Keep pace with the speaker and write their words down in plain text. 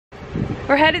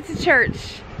We're headed to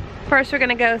church. First, we're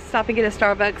gonna go stop and get a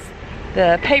Starbucks.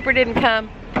 The paper didn't come,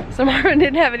 so Marvin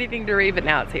didn't have anything to read, but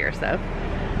now it's here, so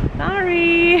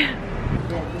sorry.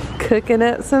 Cooking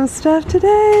up some stuff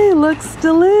today. Looks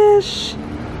delish.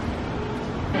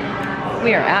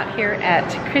 We are out here at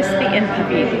Crispy and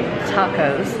Puffy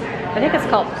Tacos. I think it's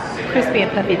called Crispy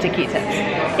and Puffy Taquitos.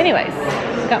 Anyways,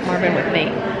 got Marvin with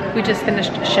me. We just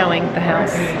finished showing the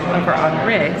house over on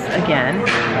Riggs again,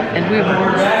 and we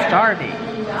were starving.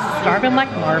 Starving like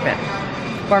Marvin.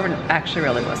 Marvin actually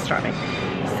really was starving.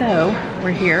 So,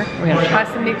 we're here. We're gonna try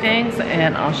some new things,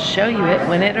 and I'll show you it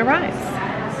when it arrives.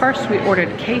 First, we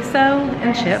ordered queso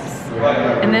and chips,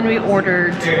 and then we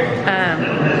ordered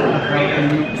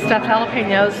stuffed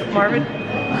jalapenos. Marvin,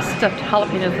 stuffed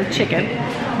jalapenos with chicken.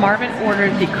 Marvin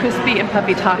ordered the Crispy and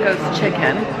Puffy Tacos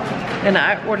chicken, and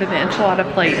I ordered the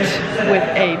enchilada plate with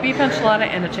a beef enchilada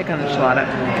and a chicken enchilada.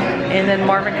 And then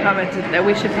Marvin commented that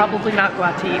we should probably not go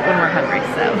out to eat when we're hungry,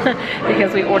 so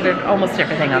because we ordered almost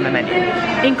everything on the menu,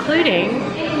 including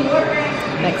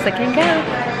Mexican go.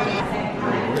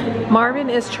 Marvin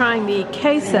is trying the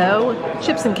queso,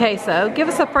 chips and queso. Give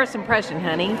us a first impression,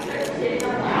 honey.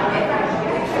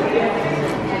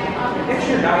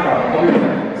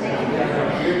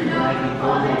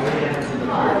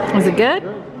 Is it good?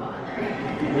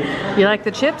 You like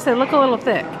the chips? They look a little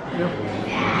thick.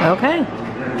 Okay.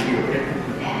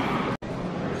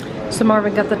 So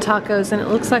Marvin got the tacos, and it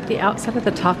looks like the outside of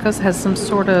the tacos has some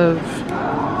sort of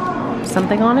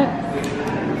something on it.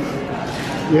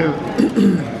 Yeah.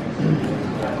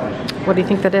 What do you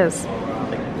think that is?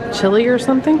 Chili or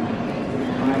something?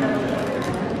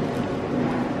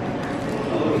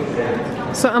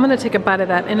 So I'm gonna take a bite of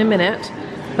that in a minute,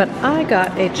 but I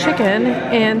got a chicken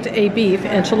and a beef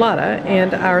enchilada,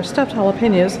 and our stuffed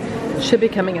jalapenos should be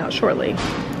coming out shortly,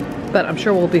 but I'm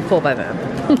sure we'll be full by then.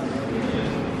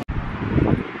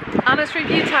 Honest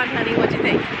review time, honey. What'd you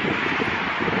think?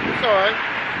 It's alright.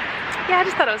 Yeah, I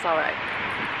just thought it was alright.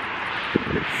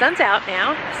 The sun's out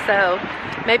now, so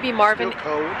maybe Marvin... Still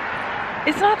cold.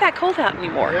 It's not that cold out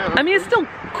anymore. Yeah, I mean, it's still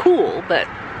cool, but,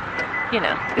 you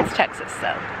know, it's Texas,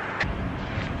 so.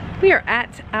 We are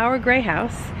at our gray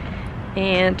house,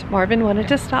 and Marvin wanted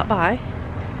to stop by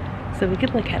so we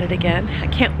could look at it again. I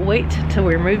can't wait till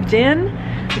we're moved in.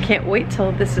 I can't wait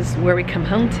till this is where we come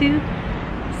home to.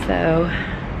 So,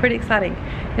 pretty exciting.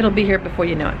 It'll be here before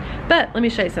you know it. But let me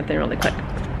show you something really quick.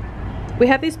 We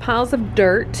have these piles of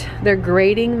dirt. They're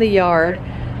grading the yard,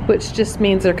 which just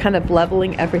means they're kind of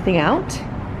leveling everything out.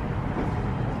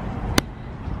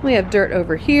 We have dirt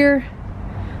over here.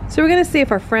 So we're gonna see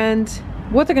if our friend,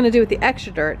 what they're gonna do with the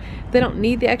extra dirt. If they don't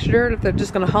need the extra dirt, if they're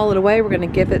just gonna haul it away, we're gonna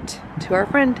give it to our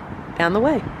friend down the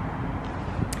way.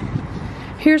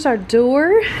 Here's our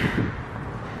door.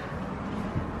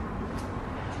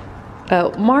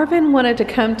 Oh, Marvin wanted to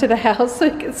come to the house so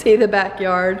he could see the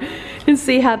backyard and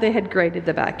see how they had graded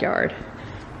the backyard.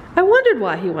 I wondered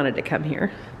why he wanted to come here,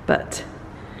 but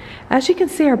as you can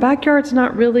see, our backyard's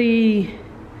not really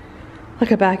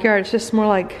like a backyard, it's just more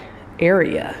like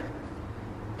area.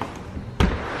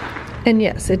 And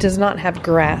yes, it does not have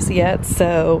grass yet,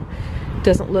 so it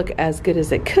doesn't look as good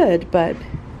as it could, but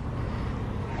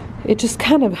it just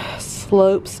kind of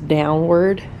slopes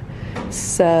downward,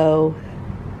 so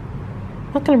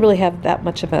I'm not gonna really have that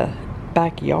much of a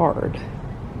backyard.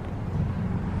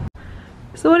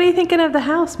 So what are you thinking of the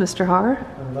house, Mr. Har?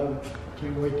 I love it.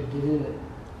 Can't wait to get in it.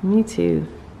 Me too.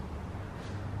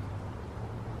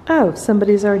 Oh,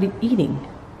 somebody's already eating.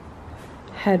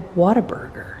 Had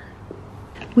Whataburger.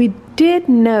 We did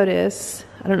notice,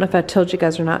 I don't know if I told you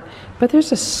guys or not, but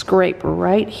there's a scrape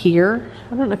right here.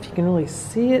 I don't know if you can really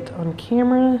see it on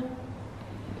camera,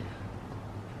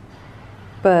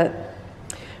 but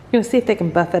I'm gonna see if they can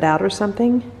buff it out or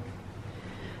something.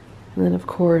 And then of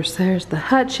course, there's the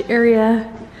hutch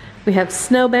area. We have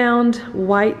Snowbound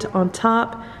white on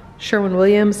top,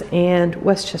 Sherwin-Williams, and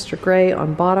Westchester gray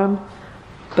on bottom,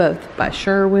 both by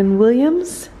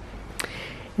Sherwin-Williams.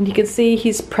 And you can see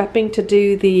he's prepping to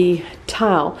do the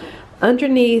tile.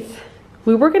 Underneath,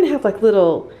 we were gonna have like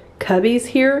little cubbies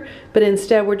here, but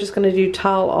instead we're just gonna do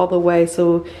tile all the way.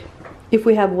 So if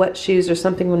we have wet shoes or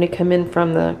something when we come in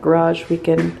from the garage, we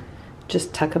can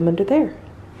just tuck them under there.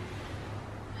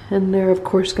 And they're of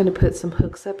course gonna put some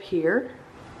hooks up here.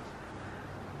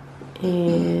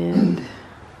 And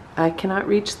I cannot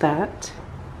reach that,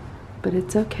 but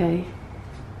it's okay.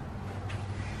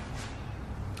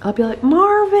 I'll be like,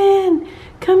 Marvin,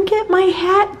 come get my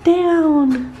hat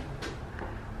down.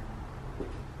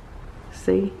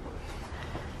 See?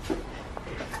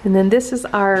 And then this is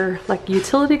our like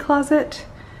utility closet.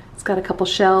 It's got a couple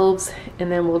shelves,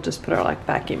 and then we'll just put our like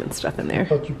vacuum and stuff in there. I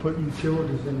thought you put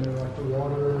utilities in there, like the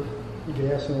water,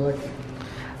 gas, and electric.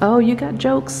 Oh, you got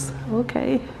jokes.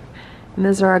 Okay. And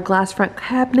those are our glass front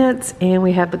cabinets, and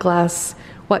we have the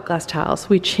white glass tiles.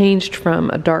 We changed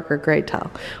from a darker gray tile,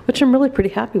 which I'm really pretty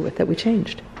happy with that we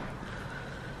changed.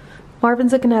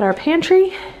 Marvin's looking at our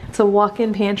pantry. It's a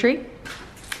walk-in pantry.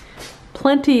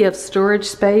 Plenty of storage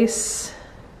space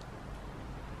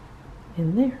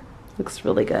in there. Looks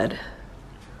really good.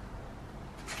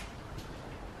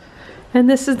 And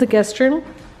this is the guest room.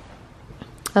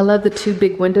 I love the two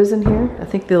big windows in here. I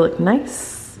think they look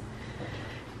nice.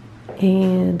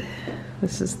 And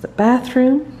this is the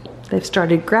bathroom. They've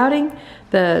started grouting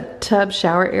the tub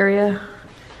shower area.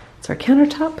 It's our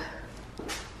countertop.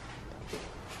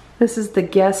 This is the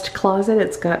guest closet.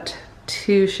 It's got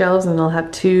two shelves, and they'll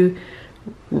have two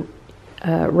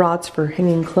rods for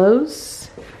hanging clothes.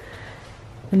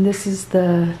 And this is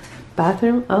the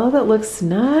bathroom. Oh, that looks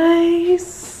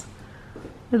nice.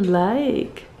 I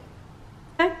like.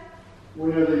 Okay.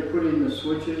 When are they putting the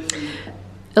switches in?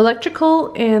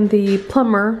 Electrical and the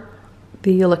plumber,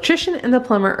 the electrician and the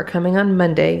plumber are coming on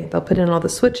Monday. They'll put in all the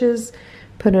switches,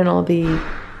 put in all the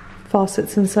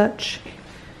faucets and such.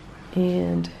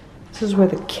 And this is where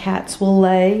the cats will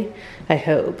lay, I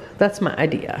hope. That's my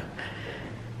idea.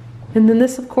 And then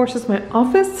this, of course, is my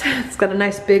office. It's got a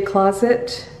nice big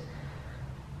closet.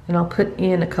 And I'll put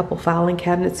in a couple filing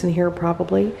cabinets in here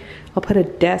probably. I'll put a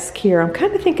desk here. I'm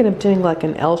kind of thinking of doing like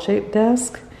an L-shaped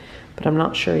desk, but I'm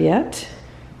not sure yet.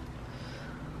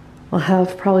 I'll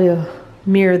have probably a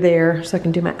mirror there so I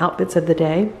can do my outfits of the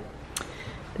day.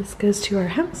 This goes to our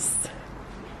house.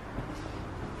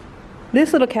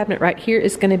 This little cabinet right here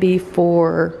is going to be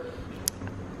for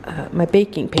my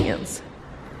baking pans.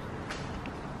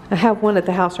 I have one at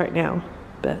the house right now,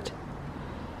 but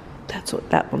that's what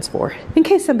that one's for. In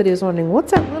case somebody was wondering,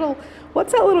 what's that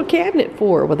little cabinet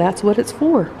for? Well, that's what it's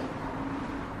for.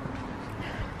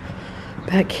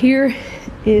 Back here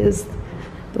is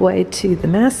the way to the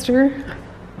master.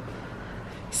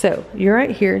 So you're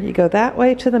right here. You go that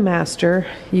way to the master.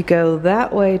 You go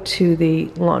that way to the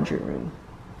laundry room.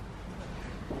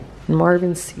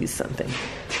 Marvin sees something.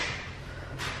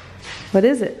 What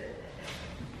is it?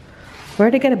 We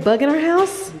already got a bug in our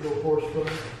house?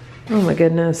 Oh my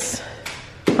goodness.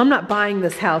 I'm not buying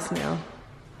this house now.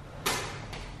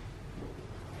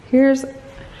 Here's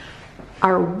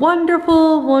our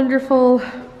wonderful, wonderful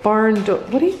barn door.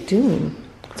 What are you doing?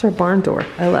 It's our barn door.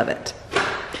 I love it.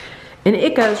 And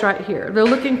it goes right here. They're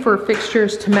looking for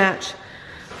fixtures to match.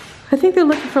 I think they're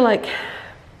looking for like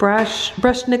brush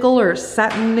nickel or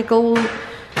satin nickel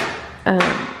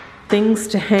things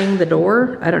to hang the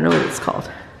door. I don't know what it's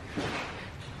called.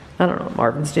 I don't know what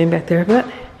Marvin's doing back there, but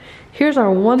here's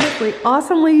our wonderfully,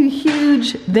 awesomely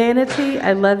huge vanity.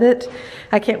 I love it.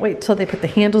 I can't wait till they put the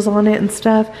handles on it and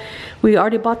stuff. We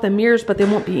already bought the mirrors, but they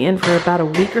won't be in for about a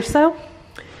week or so.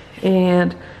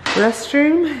 And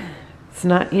restroom, it's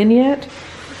not in yet.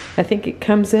 I think it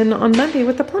comes in on Monday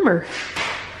with the plumber.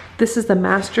 This is the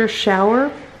master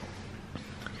shower.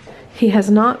 He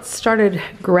has not started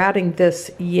grouting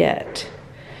this yet,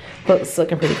 but it's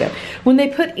looking pretty good. When they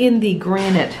put in the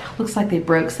granite, looks like they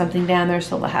broke something down there,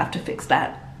 so they'll have to fix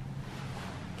that.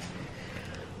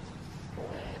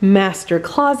 Master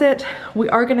closet. We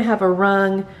are going to have a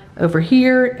rung over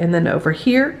here and then over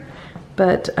here,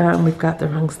 but we've got the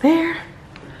rungs there,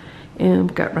 and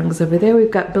we've got rungs over there.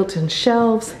 We've got built-in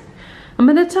shelves. I'm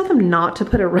going to tell them not to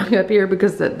put a rung up here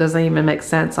because that doesn't even make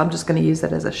sense. I'm just going to use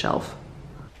it as a shelf.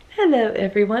 Hello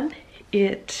everyone.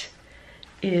 It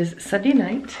is Sunday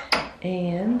night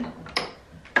and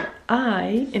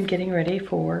I am getting ready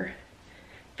for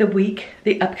the week,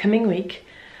 the upcoming week.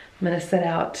 I'm going to set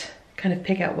out, kind of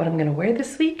pick out what I'm going to wear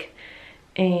this week,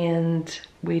 and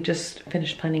we just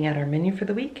finished planning out our menu for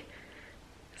the week,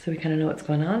 so we kind of know what's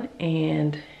going on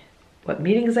and what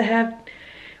meetings I have,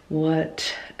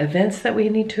 what events that we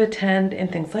need to attend,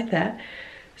 and things like that.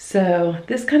 So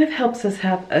this kind of helps us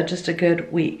have just a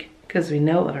good week because we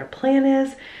know what our plan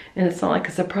is, and it's not like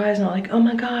a surprise, not like, oh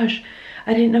my gosh,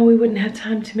 I didn't know we wouldn't have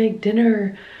time to make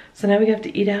dinner, so now we have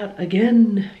to eat out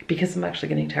again, because I'm actually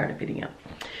getting tired of eating out.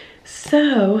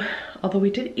 So, although we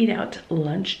did eat out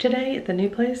lunch today at the new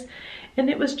place, and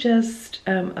it was just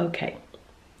okay.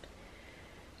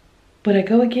 Would I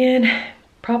go again?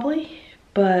 Probably,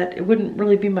 but it wouldn't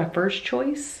really be my first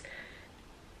choice.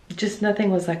 Just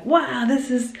nothing was like, wow,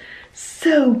 this is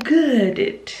so good.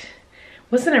 It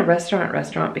wasn't a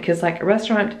restaurant because like a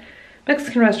restaurant,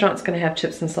 Mexican restaurant's gonna have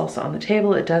chips and salsa on the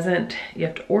table. It doesn't. You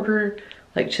have to order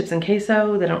like chips and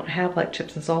queso. They don't have like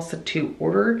chips and salsa to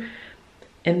order.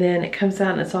 and then it comes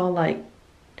out and it's all like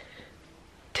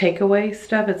takeaway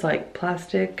stuff. It's like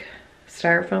plastic,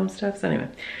 styrofoam stuff. So anyway,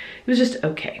 it was just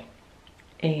okay.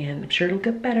 And I'm sure it'll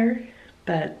get better,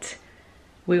 but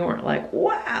we weren't like,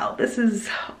 wow, this is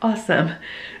awesome.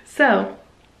 So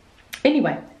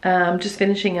anyway, just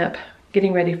finishing up,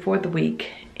 getting ready for the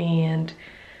week, and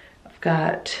I've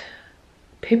got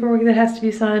paperwork that has to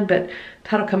be signed, but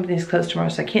title company is closed tomorrow,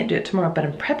 so I can't do it tomorrow, but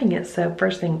I'm prepping it so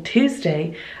first thing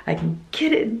Tuesday I can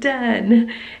get it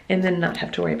done and then not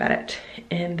have to worry about it.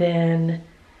 And then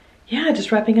yeah,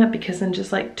 just wrapping up, because in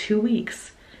just like 2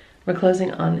 weeks we're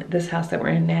closing on this house that we're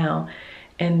in now,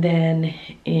 and then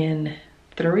in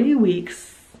 3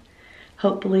 weeks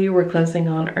hopefully we're closing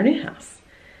on our new house.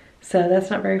 So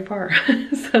that's not very far.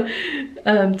 So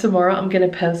tomorrow I'm gonna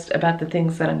post about the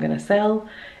things that I'm gonna sell,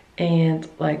 and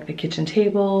like the kitchen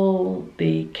table,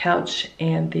 the couch,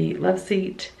 and the love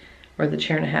seat, or the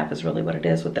chair and a half is really what it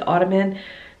is, with the ottoman,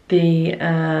 the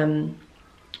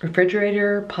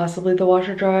refrigerator, possibly the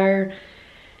washer dryer.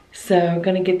 So I'm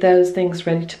gonna get those things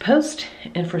ready to post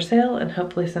and for sale, and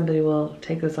hopefully somebody will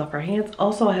take those off our hands.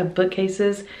 Also, I have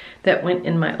bookcases that went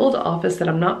in my old office that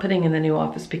I'm not putting in the new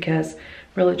office because I'm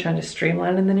really trying to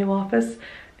streamline in the new office.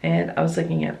 And I was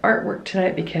looking at artwork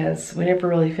tonight because we never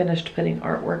really finished putting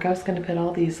artwork. I was gonna put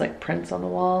all these like prints on the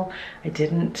wall. I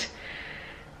didn't.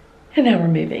 And now we're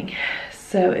moving.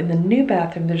 So in the new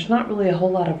bathroom, there's not really a whole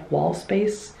lot of wall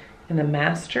space in the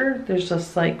master. There's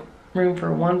just like room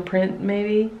for one print,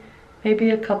 maybe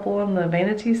a couple on the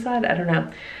vanity side, I don't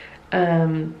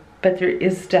know. But there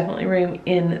is definitely room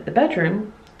in the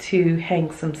bedroom to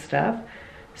hang some stuff.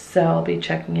 So I'll be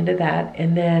checking into that.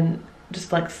 And then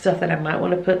just like stuff that I might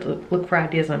want to put, look for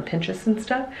ideas on Pinterest and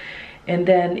stuff. And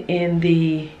then in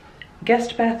the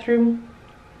guest bathroom,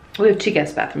 we have 2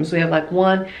 guest bathrooms. We have like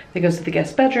one that goes to the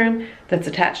guest bedroom that's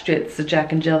attached to it. It's the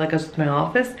Jack and Jill that goes with my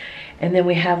office. And then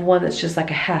we have one that's just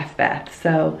like a half bath.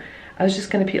 So I was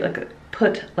just gonna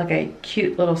put like a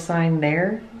cute little sign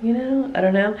there, you know, I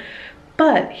don't know.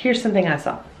 But here's something I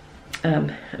saw.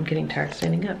 I'm getting tired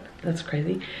standing up. That's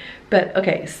crazy. But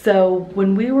okay, so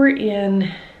when we were in,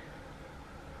 I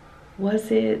want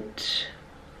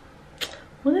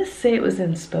to say it was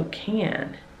in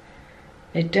Spokane.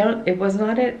 It was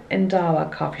not at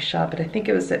Indawa coffee shop, but I think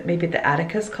it was at maybe the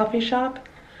Atticus coffee shop.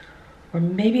 Or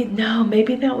maybe, no,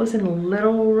 maybe that was in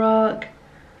Little Rock,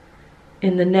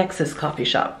 in the Nexus coffee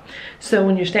shop. So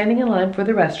when you're standing in line for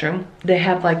the restroom, they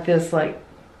have like this like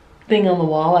thing on the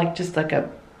wall, like just like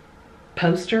a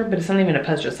poster, but it's not even a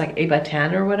poster, it's like 8 by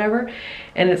 10 or whatever,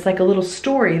 and it's like a little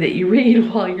story that you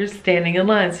read while you're standing in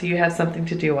line, so you have something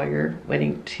to do while you're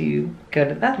waiting to go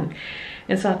to the bathroom.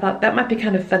 And so I thought that might be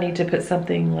kind of funny to put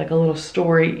something like a little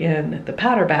story in the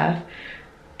powder bath,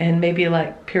 and maybe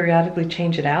like periodically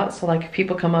change it out, so like if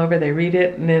people come over, they read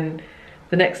it, and then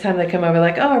the next time they come over,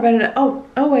 like, oh, I read it, oh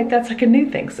wait, that's like a new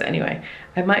thing. So anyway,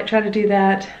 I might try to do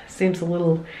that. Seems a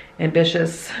little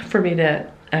ambitious for me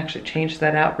to actually change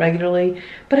that out regularly,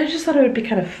 but I just thought it would be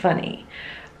kind of funny.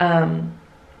 Not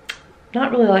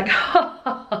really like,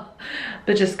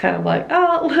 but just kind of like,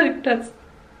 oh, look, that's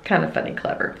kind of funny,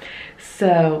 clever.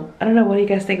 So I don't know, what do you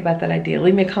guys think about that idea?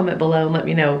 Leave me a comment below and let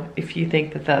me know if you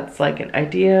think that that's like an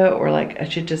idea, or like I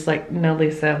should just like, no,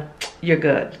 Lisa, you're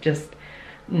good. Just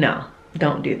no,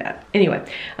 don't do that. Anyway,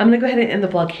 I'm gonna go ahead and end the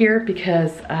vlog here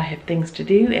because I have things to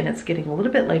do and it's getting a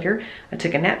little bit later. I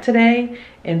took a nap today,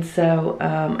 and so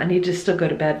I need to still go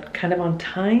to bed kind of on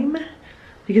time,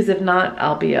 because if not,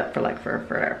 I'll be up for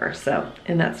forever. So,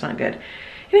 and that's not good.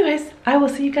 Anyways, I will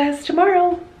see you guys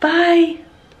tomorrow. Bye.